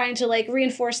and trying to, like,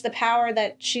 reinforce the power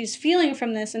that she's feeling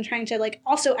from this and trying to, like,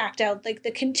 also act out, like,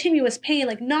 the continuous pain,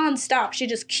 like, nonstop. She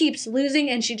just keeps losing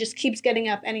and she just keeps getting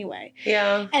up anyway.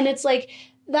 Yeah. And it's, like,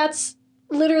 that's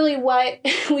literally what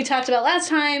we talked about last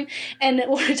time and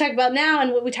what we talked about now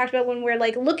and what we talked about when we're,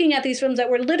 like, looking at these films that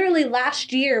were literally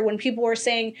last year when people were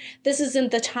saying this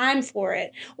isn't the time for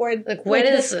it, or like, when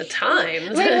is the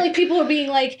time? Right, like, people are being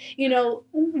like, you know,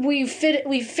 we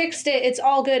fixed it, it's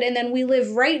all good, and then we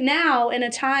live right now in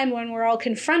a time when we're all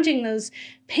confronting those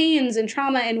pains and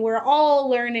trauma, and we're all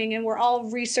learning and we're all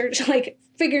like,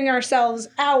 figuring ourselves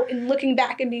out and looking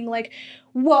back and being like,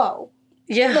 whoa.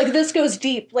 Yeah. Like, this goes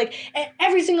deep. Like,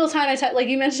 every single time like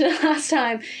you mentioned it last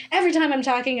time, every time I'm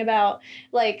talking about,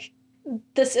 like,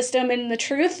 the system and the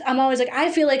truth, I'm always like, I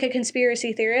feel like a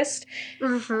conspiracy theorist.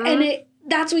 And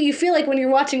that's what you feel like when you're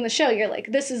watching the show. You're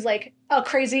like, this is, like, a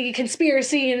crazy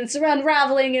conspiracy and it's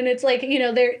unraveling and it's like, you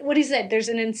know, what he said, there's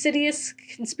an insidious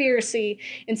conspiracy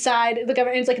inside the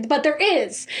government. And it's like, but there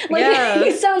is. Like,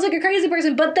 he sounds like a crazy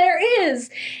person, but there is.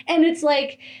 And it's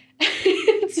like,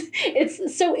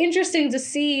 it's so interesting to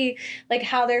see, like,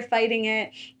 how they're fighting it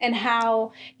and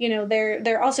how, you know,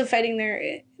 they're also fighting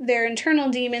their internal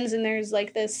demons, and there's,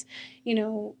 like, this, you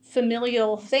know,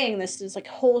 familial thing, this is, like,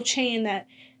 whole chain that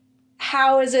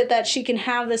how is it that she can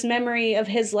have this memory of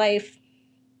his life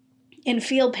and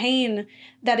feel pain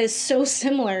that is so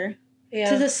similar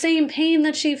to the same pain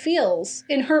that she feels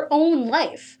in her own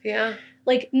life.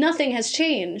 Like, nothing has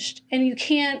changed, and you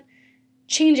can't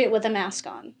change it with a mask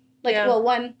on. Like, well,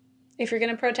 one, if you're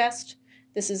going to protest,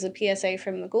 this is a PSA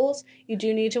from the ghouls, you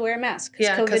do need to wear a mask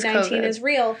because COVID-19 is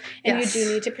real, and you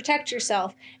do need to protect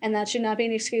yourself, and that should not be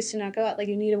an excuse to not go out. Like,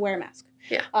 you need to wear a mask.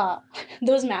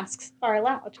 Those masks are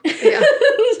allowed.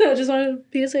 So I just wanted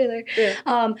a PSA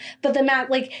there. But the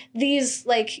like, these,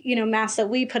 like, you know, masks that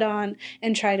we put on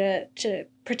and try to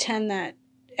pretend that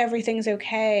everything's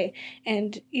okay,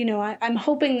 and, you know, I'm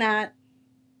hoping that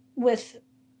with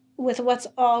what's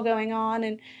all going on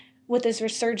and with this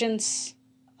resurgence,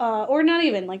 or not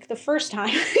even, like, the first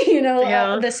time, you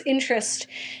know, this interest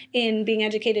in being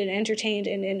educated and entertained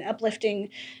and in uplifting,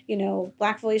 you know,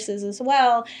 Black voices as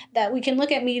well, that we can look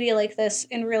at media like this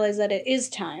and realize that it is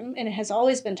time, and it has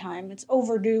always been time. It's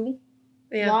overdue.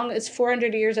 It's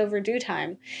 400 years overdue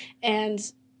time. And,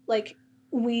 like,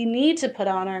 we need to put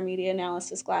on our media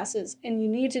analysis glasses, and you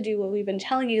need to do what we've been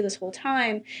telling you this whole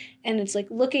time. And it's, like,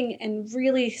 looking and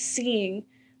really seeing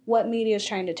what media is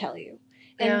trying to tell you.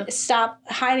 And stop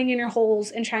hiding in your holes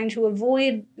and trying to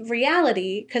avoid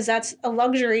reality, because that's a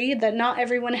luxury that not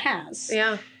everyone has.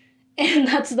 And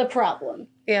that's the problem.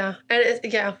 And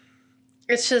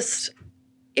it's just,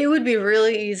 it would be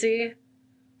really easy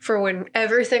for when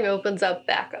everything opens up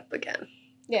back up again.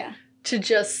 to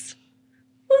just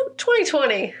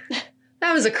 2020.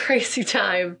 That was a crazy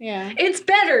time. Yeah. It's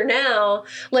better now.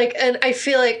 Like, and I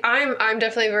feel like I'm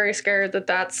definitely very scared that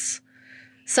that's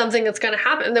something that's going to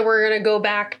happen, that we're going to go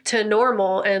back to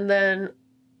normal, and then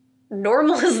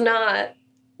normal is not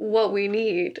what we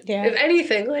need. Yeah. If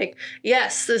anything, like,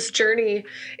 yes, this journey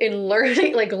in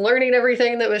learning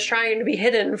everything that was trying to be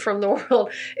hidden from the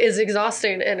world is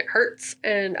exhausting and it hurts.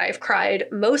 And I've cried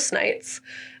most nights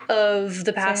of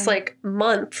the past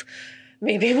month.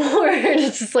 Maybe more.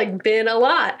 It's just been a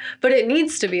lot, but it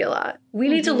needs to be a lot. We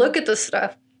need to look at this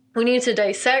stuff. We need to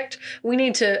dissect. We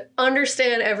need to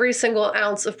understand every single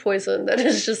ounce of poison that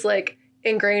is just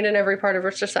ingrained in every part of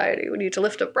our society. We need to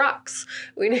lift up rocks.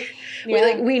 We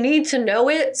need to know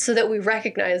it so that we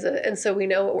recognize it and so we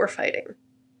know what we're fighting.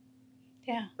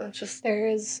 Yeah. Just there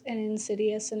is an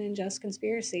insidious and unjust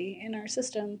conspiracy in our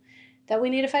system that we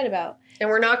need to fight about. And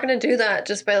we're not going to do that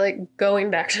just by going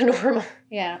back to normal.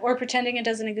 Yeah, or pretending it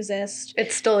doesn't exist.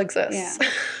 It still exists.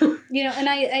 Yeah. And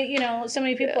I so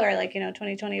many people are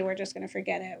 2020, we're just going to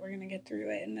forget it. We're going to get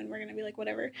through it and then we're going to be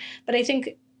whatever. But I think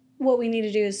what we need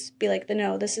to do is be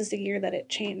no, this is the year that it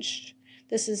changed.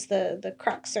 This is the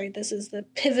crux, right? This is the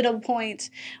pivotal point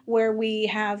where we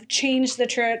have changed the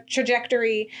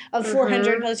trajectory of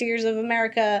 400 plus years of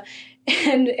America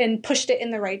and pushed it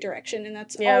in the right direction. And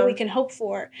that's all we can hope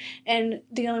for. And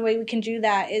the only way we can do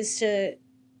that is to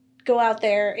go out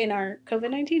there in our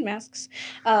COVID-19 masks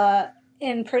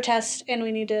and protest. And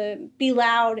we need to be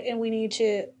loud and we need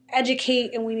to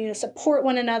educate and we need to support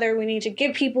one another. We need to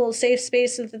give people a safe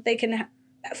space so that they can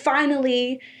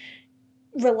finally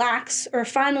relax or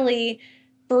finally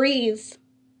breathe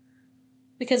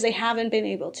because they haven't been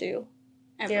able to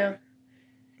ever.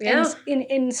 Yeah.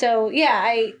 And so,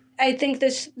 I think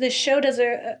this show does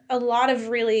a lot of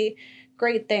really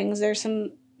great things. There's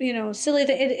some, silly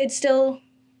things. It's still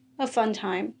a fun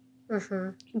time.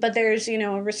 Mm-hmm. But there's, a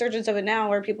resurgence of it now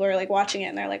where people are watching it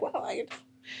and they're wow, I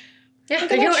said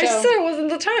it wasn't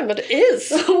the time, but it is.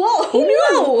 Whoa, who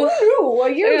knew? A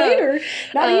year later,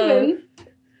 not even.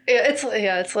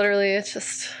 It's literally,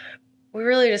 we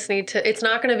really just need to, it's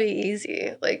not going to be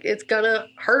easy. It's going to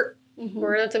hurt. Mm-hmm.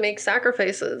 We're going to have to make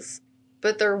sacrifices,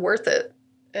 but they're worth it.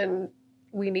 And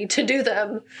we need to do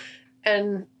them.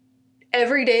 And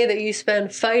every day that you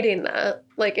spend fighting that,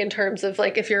 in terms of,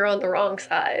 if you're on the wrong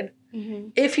side,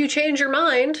 if you change your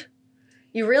mind,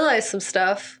 you realize some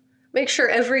stuff, make sure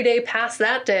every day past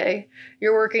that day,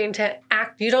 you're working to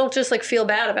act. You don't just, feel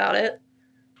bad about it.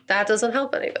 That doesn't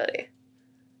help anybody.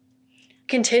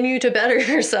 Continue to better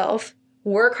yourself.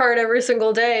 Work hard every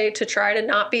single day to try to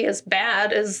not be as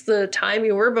bad as the time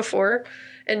you were before,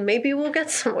 and maybe we'll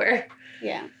get somewhere.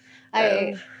 Yeah.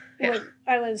 I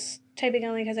was typing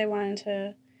only because I wanted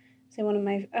to say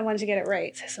I wanted to get it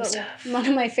right. Say some stuff. One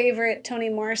of my favorite Toni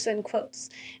Morrison quotes,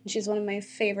 and she's one of my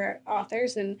favorite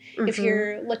authors, and if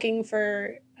you're looking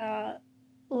for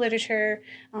literature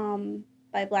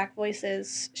by Black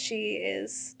voices, she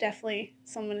is definitely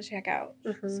someone to check out.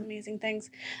 Some amazing things.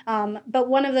 But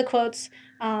one of the quotes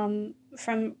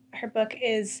from her book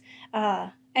is,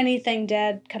 anything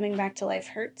dead coming back to life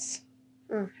hurts.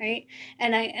 Right?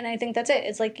 And I think that's it.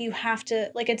 It's you have to,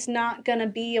 it's not going to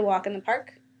be a walk in the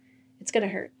park. It's going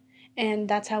to hurt. And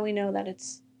that's how we know that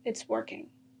it's working.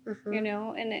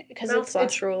 And because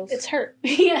it's rules. It's hurt.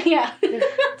 yeah.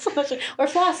 Or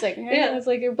flossing. Right? Yeah. It's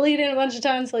you're bleeding a bunch of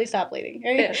times until you stop bleeding.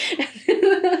 Right?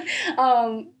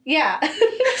 Yeah.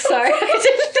 Sorry.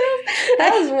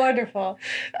 That was wonderful.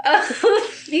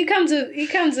 You come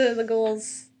to the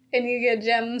goals and you get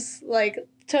gems like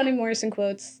Toni Morrison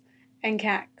quotes and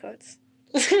Kat quotes.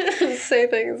 Say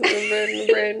things in the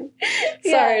brain.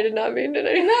 Sorry, I did not mean to. No,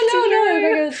 I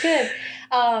think it was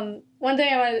good. One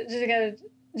thing I wanted to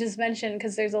just mention,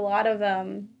 because there's a lot of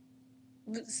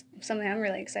something I'm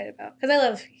really excited about, because I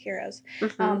love heroes,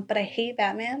 but I hate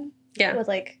Batman. Yeah. With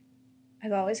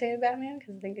I've always hated Batman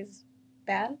because I think he's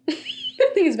bad. I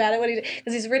think he's bad at what he does,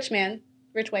 because he's a rich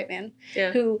white man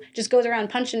who just goes around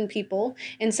punching people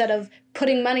instead of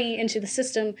putting money into the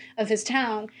system of his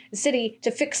town, the city,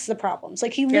 to fix the problems.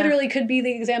 He literally could be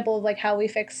the example of how we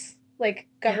fix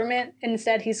government.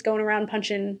 Instead, he's going around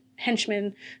punching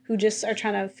henchmen who just are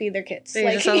trying to feed their kids. They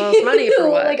just have all this money for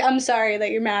what? I'm sorry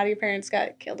that you're mad your parents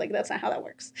got killed. That's not how that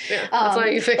works. Yeah, that's not how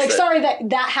you fix it. Sorry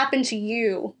that happened to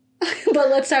you. But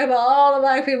let's talk about all the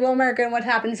Black people in America and what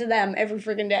happens to them every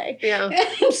freaking day. Yeah.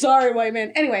 I'm sorry, white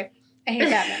man. Anyway, I hate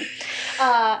Batman.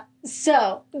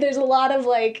 So there's a lot of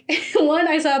one,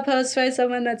 I saw a post by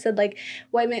someone that said that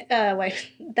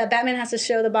Batman has to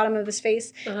show the bottom of his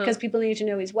face because people need to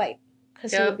know he's white.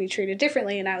 because he would be treated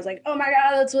differently. And I was like, oh my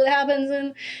God, that's what happens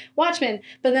in Watchmen.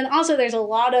 But then also there's a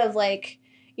lot of like,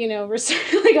 you know,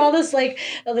 like all this like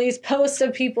these posts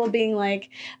of people being like,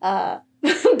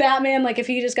 Batman, like if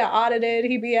he just got audited,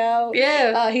 he'd be out.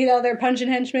 Yeah. He's out there punching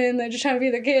henchmen. They're just trying to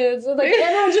be their kids. Like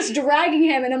everyone's just dragging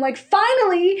him, and I'm like,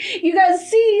 finally, you guys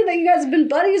see that you guys have been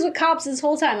buddies with cops this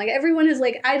whole time. Like everyone has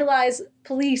like idolized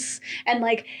police and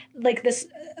like this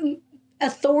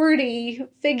authority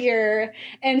figure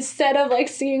instead of like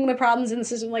seeing the problems in the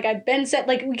system. Like I've been said,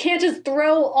 like we can't just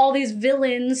throw all these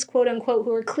villains, quote unquote,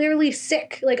 who are clearly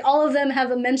sick. Like all of them have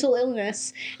a mental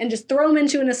illness and just throw them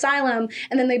into an asylum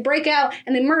and then they break out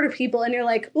and they murder people and you're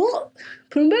like, oh,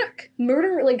 put them back.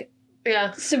 Murder, like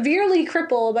severely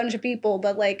cripple a bunch of people,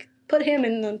 but like put him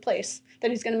in the place that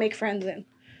he's going to make friends in.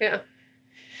 Yeah.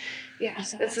 Yeah.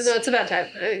 So it's a bad time.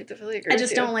 I definitely agree. I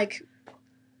just don't like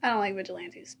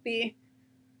vigilantes.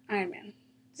 Iron Man.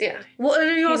 So. Yeah. Well,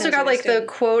 and you also got like the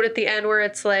quote at the end where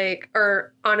it's like,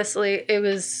 or honestly, it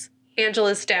was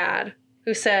Angela's dad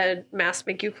who said, masks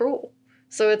make you cruel.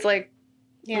 So it's like,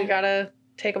 we gotta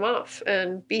take them off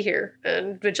and be here.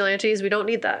 And vigilantes, we don't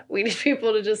need that. We need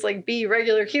people to just like be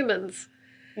regular humans.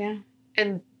 Yeah.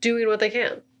 And doing what they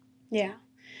can. Yeah.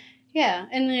 Yeah.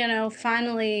 And, you know,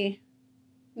 finally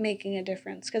making a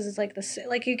difference, because it's like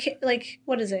you can't, like,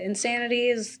 what is it, insanity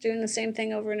is doing the same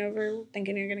thing over and over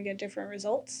thinking you're going to get different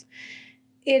results.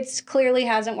 It's clearly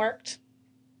hasn't worked.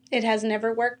 It has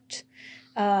never worked,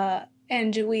 and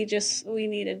we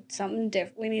needed something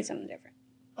different. We need something different.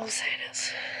 All I'm saying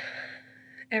is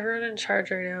everyone in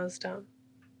charge right now is dumb.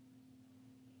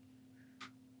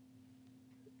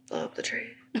 Blow up the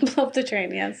train. Blow up the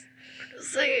train, yes.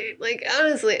 Like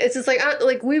honestly, it's just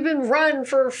like we've been run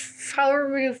for however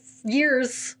many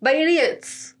years by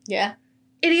idiots. Yeah.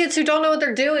 Idiots who don't know what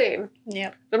they're doing.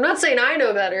 Yep. I'm not saying I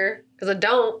know better, because I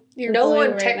don't. No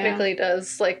one technically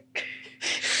does. Like,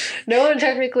 no one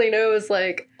technically knows,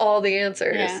 like, all the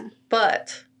answers. Yeah.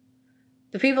 But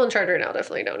the people in charge right now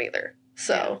definitely don't either.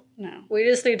 So, no. We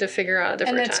just need to figure out a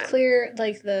different time. And it's clear,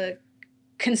 like, the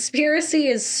conspiracy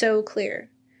is so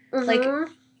clear. Mm-hmm. Like,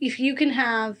 if you can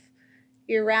have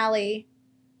your rally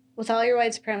with all your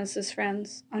white supremacist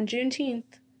friends on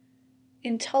Juneteenth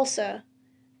in Tulsa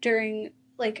during,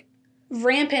 like,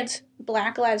 rampant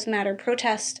Black Lives Matter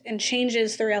protests and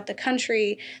changes throughout the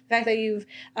country, the fact that you've,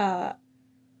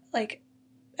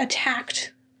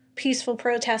 attacked peaceful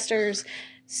protesters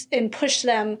and pushed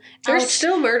them They're out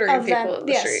still murdering people them. in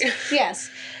the street.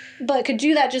 Yes. But could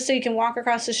do that just so you can walk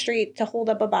across the street to hold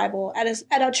up a Bible at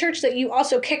a church that you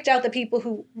also kicked out the people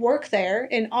who work there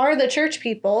and are the church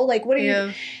people. Like, what are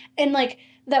you... And, like,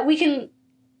 that we can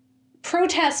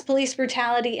protest police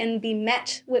brutality and be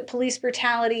met with police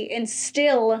brutality, and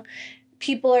still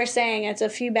people are saying it's a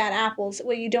few bad apples.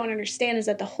 What you don't understand is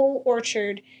that the whole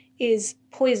orchard is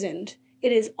poisoned.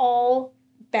 It is all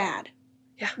bad.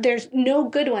 Yeah. There's no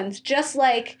good ones. Just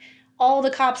like all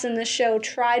the cops in this show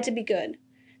tried to be good.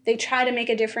 They try to make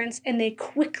a difference, and they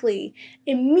quickly,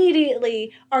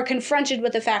 immediately are confronted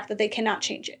with the fact that they cannot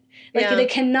change it. Like, they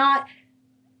cannot,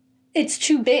 it's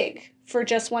too big for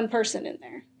just one person in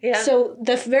there. Yeah. So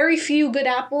the very few good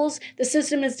apples, the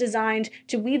system is designed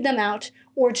to weed them out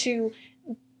or to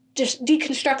just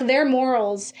deconstruct their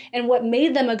morals and what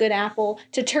made them a good apple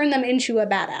to turn them into a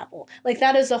bad apple. Like,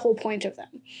 that is the whole point of them.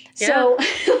 Yeah. So,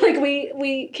 like,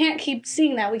 we can't keep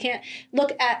seeing that. We can't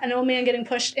look at an old man getting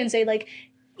pushed and say, like,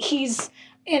 he's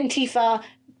Antifa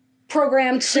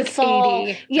programmed to fall.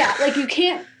 80. Yeah, like, you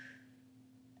can't,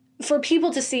 for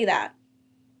people to see that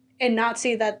and not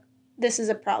see that this is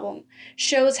a problem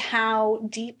shows how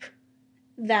deep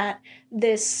that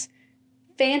this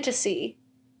fantasy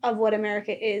of what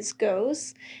America is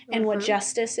goes, and what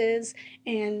justice is,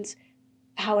 and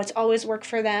how it's always worked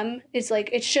for them. It's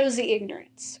like, it shows the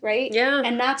ignorance, right? Yeah.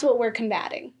 And that's what we're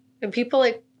combating. And people,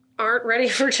 like, aren't ready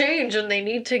for change, and they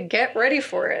need to get ready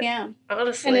for it. Yeah.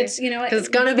 Honestly. And it's, you know, because it's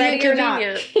going to be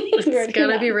inconvenient. It's going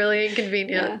to be really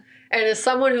inconvenient. Yeah. And as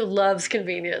someone who loves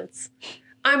convenience,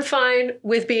 I'm fine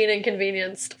with being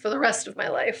inconvenienced for the rest of my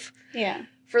life. Yeah.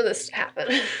 For this to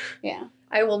happen. Yeah.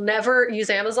 I will never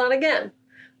use Amazon again.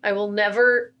 I will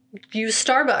never use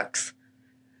Starbucks.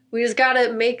 We just got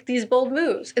to make these bold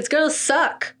moves. It's going to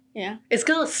suck. Yeah. It's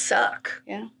going to suck.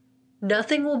 Yeah.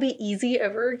 Nothing will be easy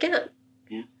ever again.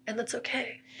 Yeah. And that's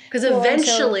okay. Because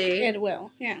eventually... It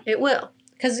will. Yeah. It will.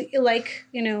 Because, like,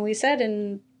 you know, we said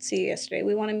in C yesterday,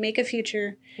 we want to make a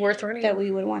future worth running that we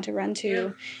would want to run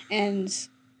to. Yeah. And,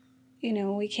 you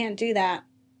know, we can't do that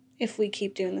if we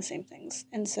keep doing the same things.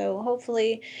 And so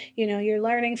hopefully, you know, you're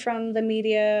learning from the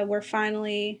media. We're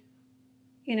finally,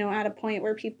 you know, at a point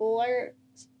where people are,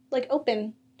 like,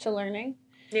 open to learning.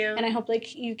 Yeah. And I hope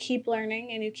like you keep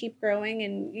learning and you keep growing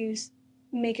and you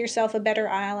make yourself a better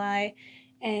ally,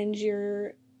 and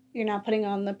you're not putting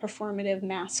on the performative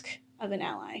mask of an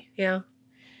ally. Yeah.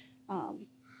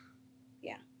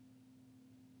 Yeah.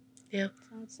 Yeah.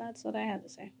 So that's what I had to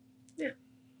say. Yeah.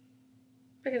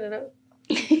 Picking it up.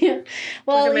 Yeah.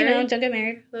 Well, don't get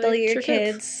married. Delete your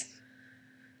kids.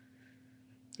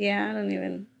 Yeah, I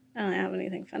don't have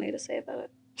anything funny to say about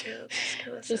it. Yeah, it's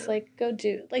kind of just like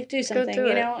do something, do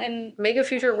and make a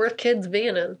future worth kids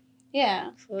being in.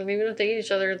 Yeah. So that even if they hate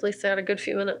each other, at least they had a good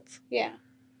few minutes. Yeah.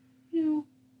 Yeah.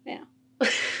 Yeah.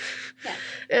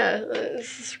 Yeah.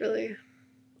 This is really.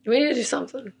 We need to do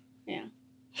something. Yeah.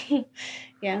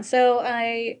 Yeah. So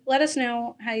let us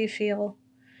know how you feel.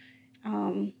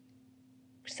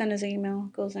 Send us an email,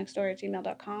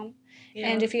 goalsnextdoor@gmail.com. Yeah.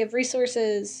 And if you have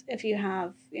resources, if you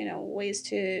have, ways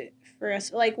for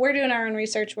us, like we're doing our own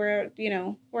research, we're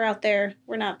out there,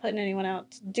 we're not putting anyone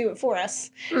out to do it for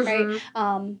us, right?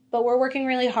 But we're working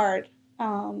really hard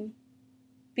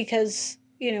because,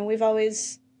 we've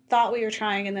always thought we were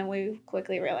trying, and then we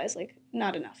quickly realized, like,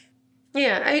 not enough.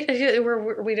 Yeah, we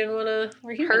didn't want to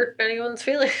hurt anyone's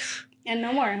feelings. And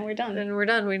no more, we're done. And we're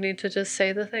done. We need to just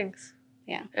say the things.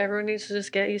 Yeah. Everyone needs to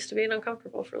just get used to being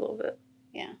uncomfortable for a little bit.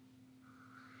 Yeah.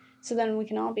 So then we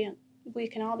can all be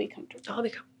comfortable. All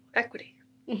become equity.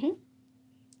 Mm-hmm.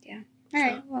 Yeah. All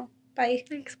right. Well, bye.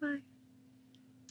 Thanks. Bye.